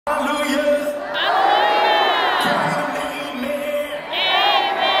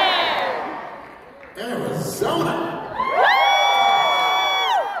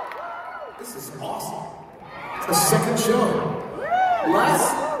a second show.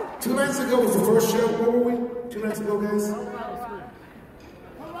 Two nights ago was the first show. Where were we? 2 nights ago, guys?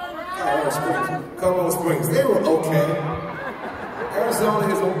 Colorado Springs. Colorado Springs. They were okay. Arizona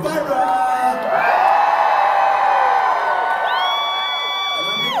is on fire. And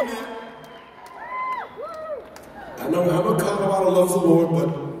I mean that. I know Colorado loves the Lord, but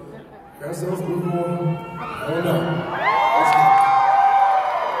Arizona's a little more, I don't know.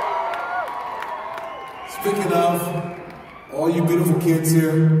 Speaking of all you beautiful kids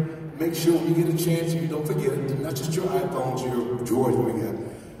here, make sure when you get a chance, you don't forget it, not just your iPhones, your Droids, what we got,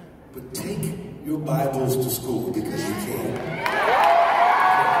 but take your Bibles to school because you can.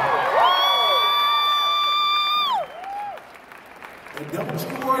 And don't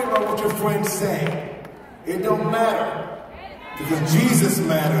you worry about what your friends say. It don't matter because Jesus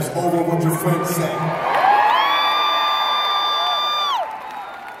matters over what your friends say.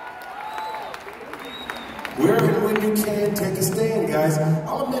 Where and when you can, take a stand, guys.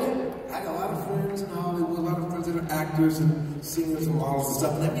 I'll admit it. I got a lot of friends in Hollywood, a lot of friends that are actors and singers and models and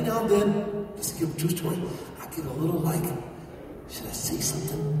stuff. And every now and then, just to give a true story, I get a little like, should I say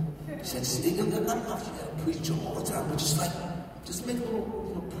something? Should I say, I'm not gonna preach all the time, but just like, just make a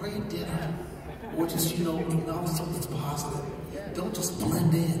little, pray dinner. Or just, acknowledge something that's positive. Don't just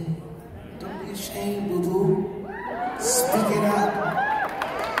blend in. Don't be ashamed, boo-boo. Speak it out.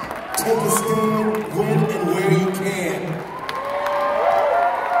 Take a stand.